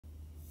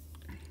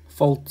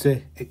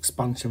faulty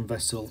expansion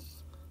vessel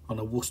on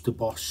a Worcester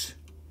Bosch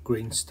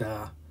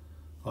Greenstar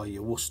or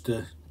your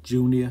Worcester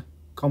Junior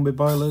Combi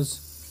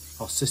Boilers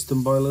or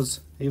System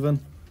Boilers even.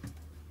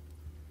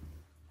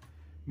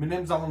 My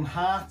name's Alan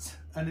Hart,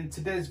 and in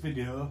today's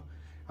video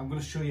I'm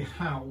going to show you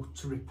how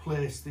to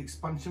replace the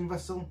expansion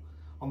vessel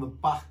on the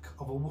back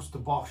of a Worcester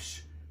Bosch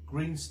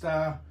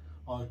Greenstar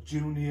or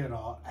Junior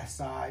or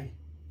SI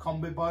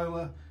Combi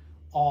Boiler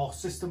or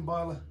System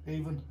Boiler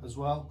even as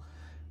well.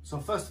 So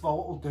first of all,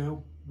 what we'll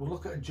do, we'll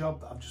look at a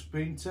job that I've just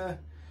been to.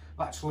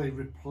 I've actually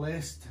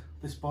replaced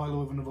this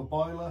boiler with another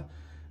boiler,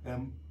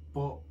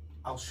 but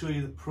I'll show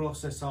you the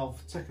process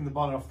of taking the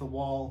boiler off the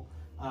wall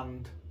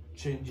and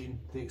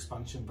changing the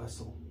expansion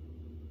vessel.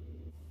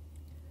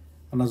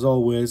 And as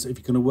always, if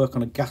you're going to work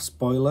on a gas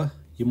boiler,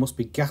 you must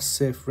be gas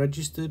safe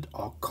registered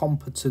or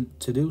competent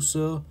to do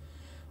so.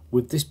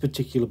 With this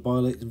particular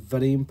boiler, it's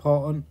very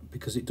important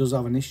because it does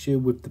have an issue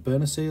with the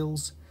burner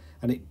seals,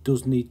 and it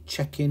does need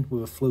checking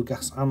with a flue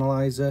gas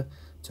analyzer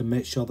to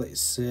make sure that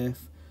it's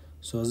safe.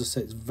 So as I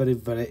say, it's very,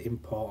 very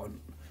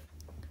important.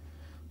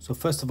 So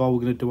first of all,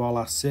 we're going to do all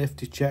our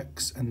safety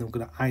checks, and then we're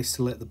going to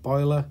isolate the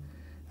boiler,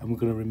 and we're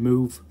going to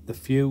remove the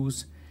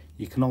fuse.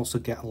 You can also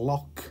get a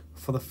lock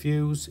for the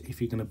fuse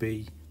if you're going to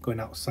be going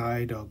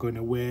outside or going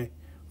away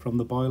from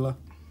the boiler.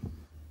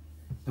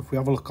 If we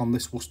have a look on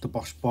this Worcester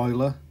Bosch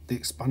boiler, the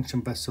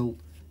expansion vessel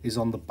is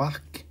on the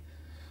back.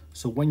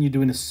 So when you're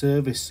doing a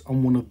service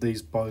on one of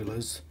these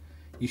boilers,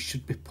 you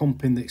should be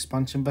pumping the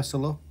expansion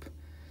vessel up.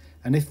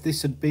 And if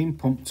this had been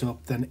pumped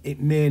up, then it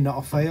may not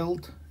have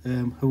failed,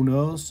 who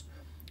knows,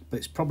 but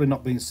it's probably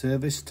not been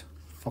serviced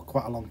for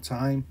quite a long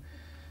time.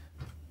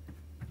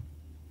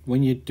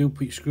 When you do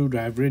put your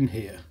screwdriver in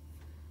here,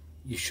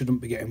 you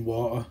shouldn't be getting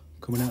water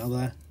coming out of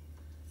there.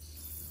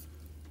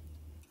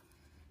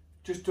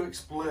 Just to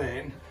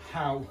explain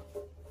how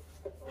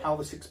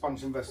this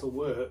expansion vessel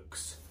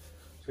works,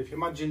 so if you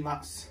imagine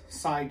that's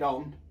side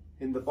on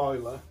in the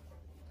boiler,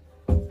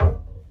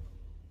 and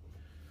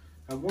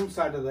one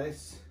side of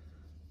this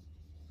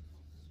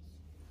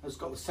has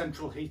got the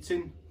central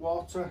heating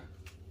water.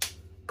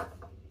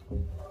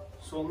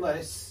 So on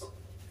this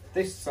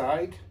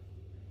side,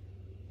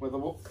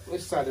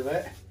 this side of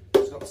it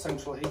has got the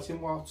central heating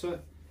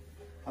water,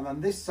 and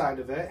then this side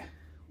of it,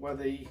 where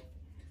the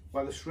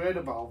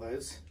Schrader valve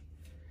is,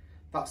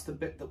 that's the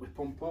bit that we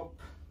pump up,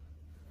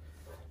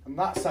 and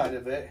that side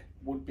of it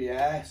would be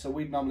air, so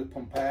we'd normally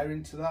pump air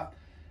into that.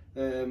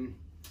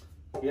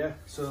 Yeah,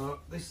 so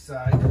this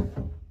side,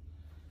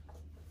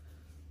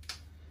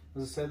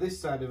 as I say, this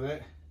side of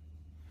it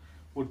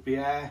would be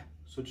air.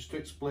 So just to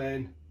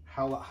explain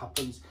how that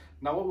happens.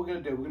 Now what we're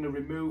going to do, we're going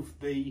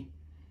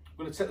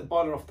to take the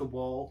boiler off the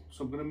wall.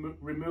 So I'm going to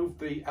remove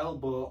the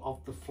elbow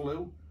of the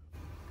flue.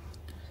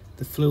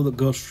 The flue that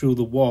goes through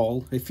the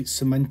wall, if it's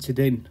cemented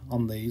in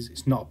on these,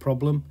 it's not a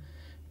problem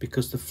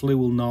because the flue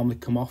will normally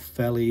come off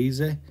fairly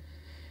easy.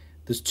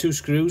 There's two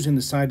screws in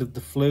the side of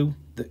the flue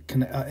that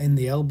in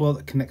the elbow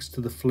that connects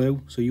to the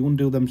flue. So you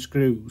undo them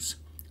screws,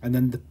 and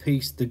then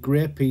the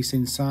grey piece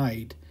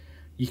inside,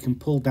 you can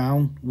pull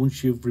down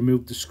once you've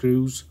removed the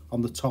screws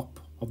on the top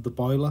of the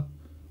boiler.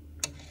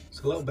 It's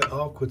a little bit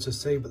awkward to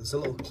see, but there's a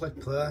little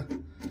clip there.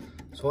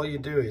 So all you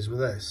do is with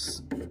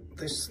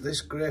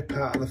this grey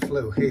part of the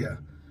flue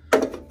here,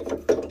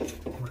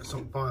 it's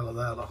on boiler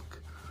there,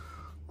 look.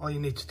 All you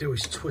need to do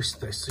is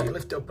twist this. So you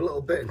lift it up a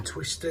little bit and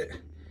twist it,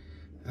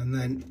 and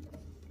then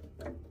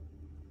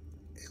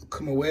it'll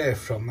come away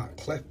from that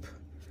clip,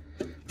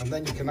 and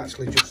then you can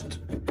actually just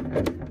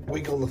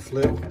wiggle the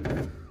flue,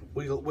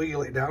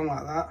 wiggle it down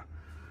like that,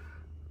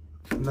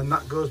 and then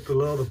that goes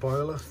below the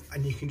boiler,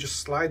 and you can just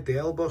slide the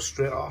elbow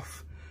straight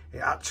off. It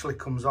actually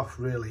comes off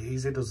really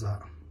easy, does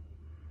that.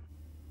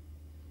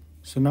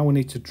 So now we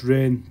need to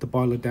drain the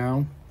boiler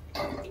down.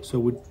 So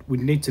we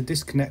need to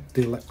disconnect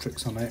the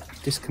electrics on it,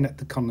 disconnect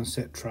the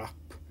condensate trap,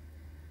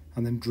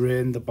 and then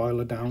drain the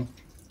boiler down.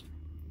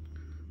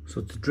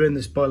 So to drain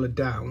this boiler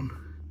down,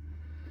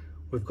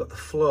 we've got the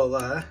flow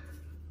there.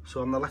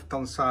 So on the left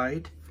hand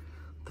side,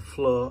 the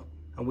flow,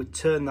 and we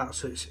turn that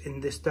so it's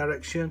in this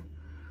direction.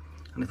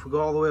 And if we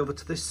go all the way over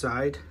to this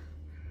side,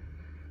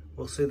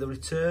 we'll see the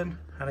return,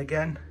 and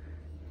again,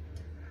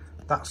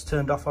 that's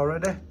turned off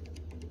already.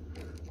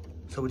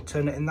 So we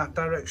turn it in that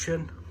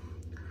direction,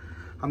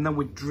 and then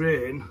we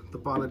drain the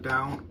boiler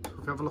down. So if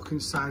you have a look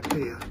inside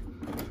here,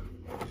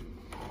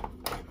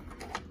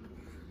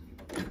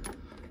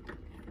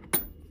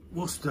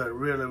 Worcester are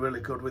really, really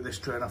good with this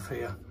drain off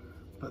here.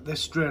 But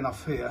this drain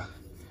off here,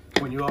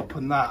 when you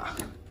open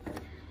that,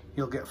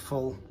 you'll get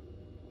full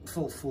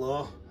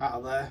flow out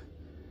of there,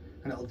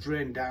 and it'll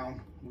drain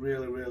down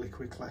really, really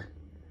quickly.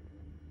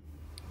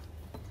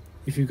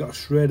 If you've got a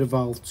Schrader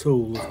valve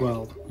tool as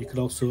well, you could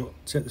also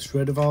take the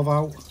Schrader valve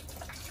out,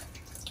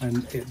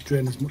 and it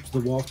drain as much of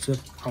the water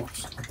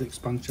out of the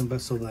expansion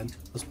vessel then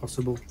as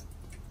possible.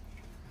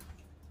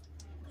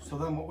 So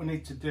then what we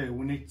need to do,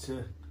 we need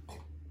to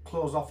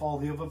close off all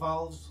the other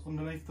valves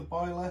underneath the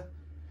boiler.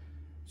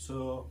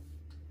 So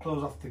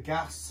close off the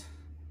gas,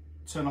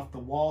 turn off the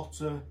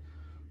water,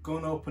 go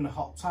and open a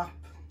hot tap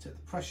take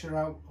the pressure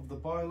out of the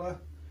boiler.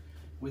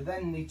 We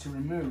then need to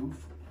remove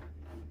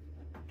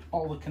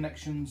all the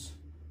connections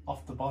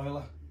off the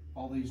boiler,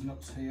 all these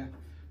nuts here,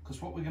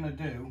 because what we're going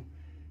to do,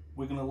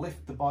 we're going to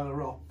lift the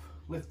boiler up,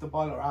 lift the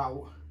boiler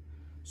out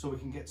so we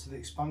can get to the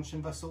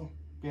expansion vessel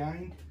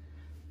behind.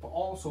 But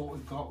also what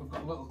we've got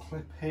a little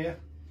clip here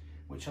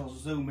which I'll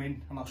zoom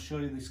in and I'll show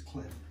you this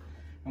clip,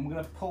 and we're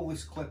going to pull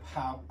this clip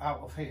out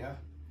of here,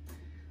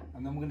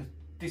 and then we're going to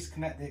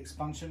disconnect the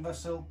expansion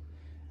vessel.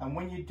 And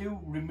when you do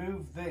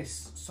remove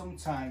this,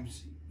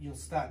 sometimes you'll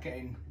start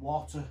getting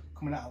water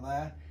coming out of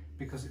there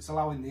because it's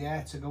allowing the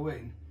air to go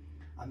in,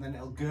 and then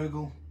it'll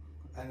gurgle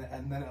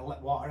and then it'll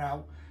let water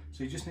out.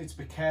 So you just need to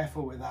be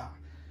careful with that.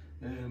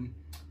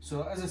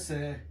 So as I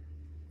say,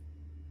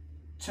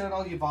 turn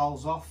all your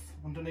valves off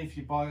underneath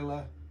your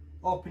boiler,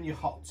 open your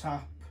hot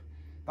tap,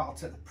 that'll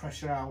take the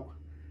pressure out,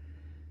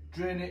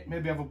 drain it,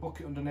 maybe have a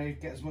bucket underneath,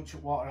 get as much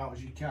water out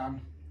as you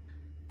can,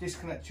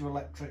 disconnect your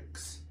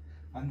electrics,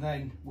 and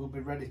then we'll be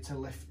ready to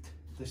lift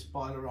this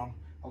boiler on.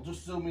 I'll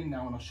just zoom in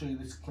now and I'll show you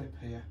this clip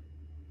here.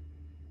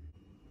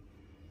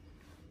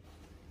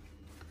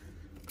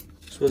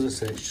 So as I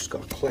say, it's just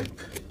got a clip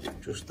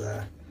just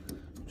there.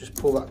 Just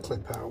pull that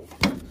clip out,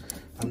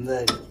 and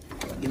then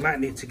you might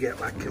need to get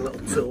like a little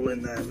tool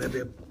in there, maybe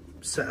a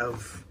set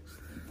of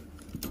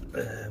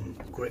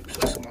grips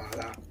or something like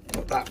that.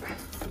 But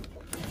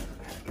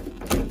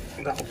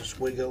that'll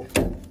just wiggle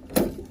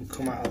and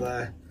come out of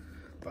there.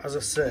 But as I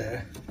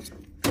say,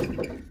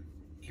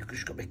 you've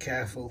just got to be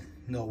careful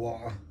no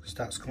water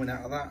starts coming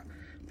out of that,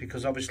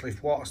 because obviously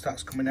if water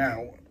starts coming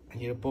out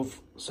and you're above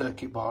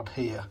circuit board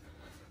here,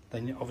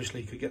 then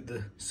obviously you could get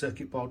the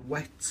circuit board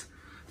wet.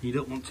 You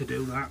don't want to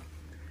do that.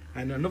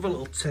 And another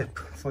little tip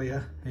for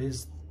you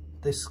is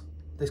this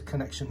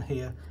connection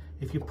here.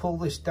 If you pull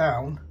this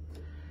down,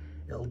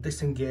 it'll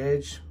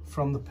disengage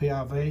from the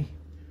PRV,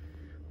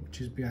 which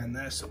is behind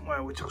there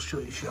somewhere, which I'll show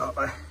you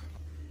shortly.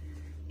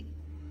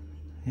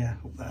 Yeah,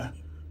 up there.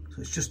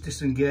 So it's just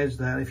disengaged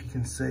there, if you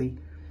can see,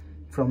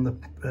 from the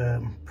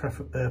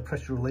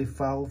pressure relief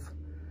valve.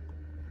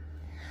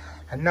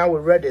 And now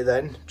we're ready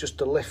then just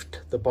to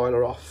lift the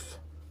boiler off.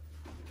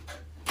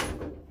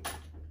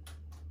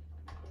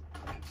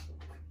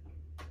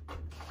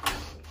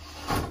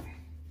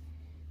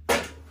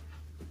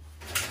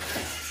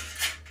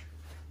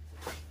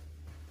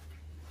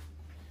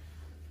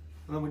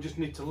 And then we just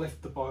need to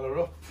lift the boiler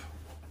up.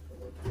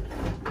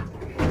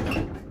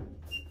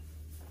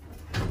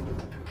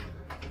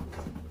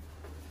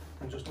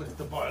 And just lift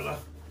the boiler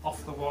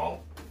off the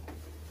wall.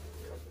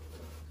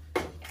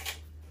 And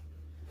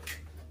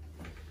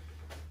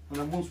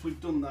then once we've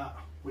done that,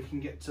 we can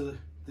get to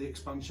the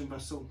expansion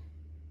vessel.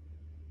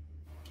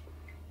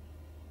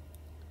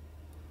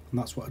 And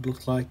that's what it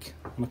looks like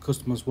on a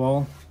customer's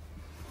wall.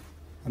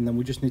 And then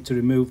we just need to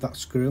remove that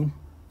screw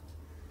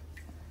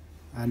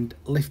and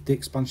lift the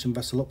expansion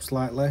vessel up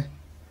slightly,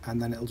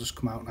 and then it'll just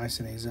come out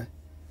nice and easy.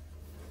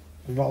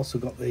 We've also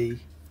got the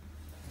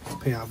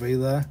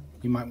PRV there.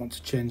 You might want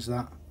to change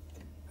that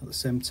at the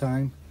same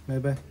time,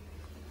 maybe.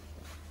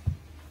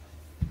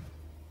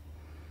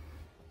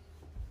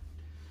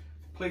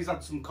 Please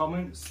add some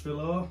comments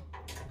below.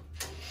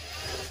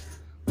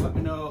 Let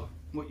me know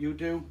what you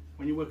do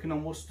when you're working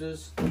on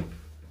Worcesters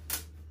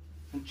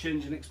and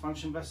changing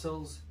expansion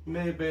vessels.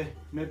 Maybe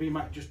you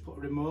might just put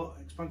a remote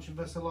expansion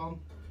vessel on.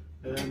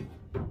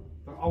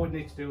 But all we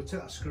need to do is take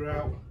that screw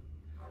out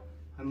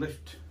and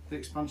lift the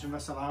expansion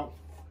vessel out,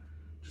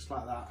 just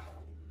like that.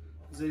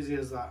 As easy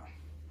as that.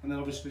 And then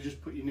obviously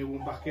just put your new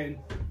one back in,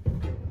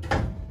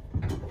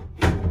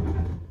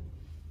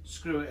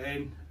 screw it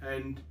in,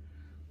 and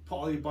put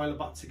all your boiler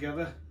back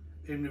together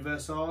in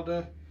reverse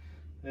order.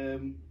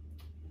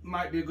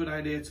 Might be a good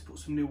idea to put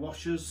some new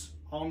washers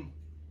on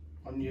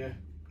your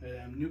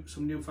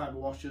some new fibre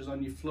washers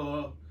on your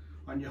flow,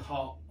 on your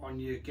hot, on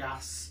your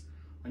gas,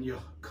 on your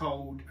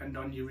cold, and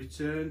on your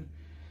return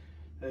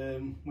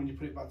when you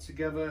put it back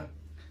together.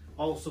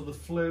 Also the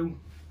flue,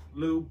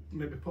 lube,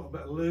 maybe put a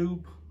bit of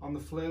lube on the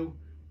flue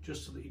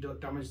just so that you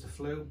don't damage the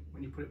flue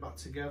when you put it back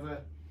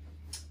together.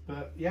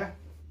 But yeah,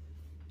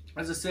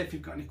 as I say, if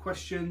you've got any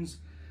questions,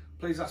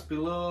 please ask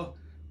below,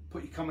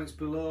 put your comments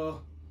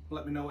below,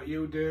 let me know what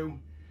you do.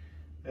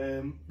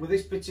 With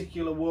this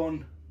particular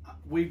one,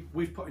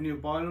 we've put a new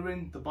boiler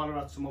in. The boiler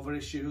had some other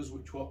issues,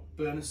 which were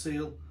burner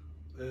seal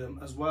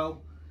as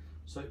well.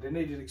 So they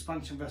needed an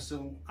expansion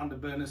vessel and a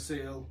burner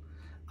seal,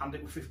 and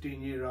it was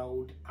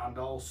 15-year-old, and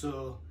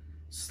also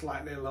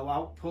slightly low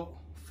output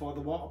for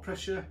the water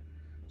pressure.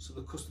 So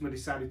the customer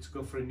decided to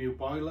go for a new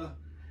boiler,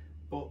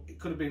 but it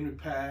could have been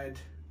repaired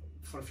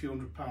for a few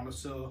 £100 or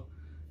so.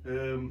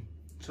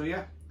 So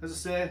yeah, as I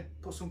say,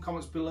 put some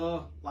comments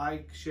below,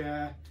 like,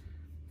 share.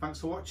 Thanks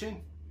for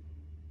watching.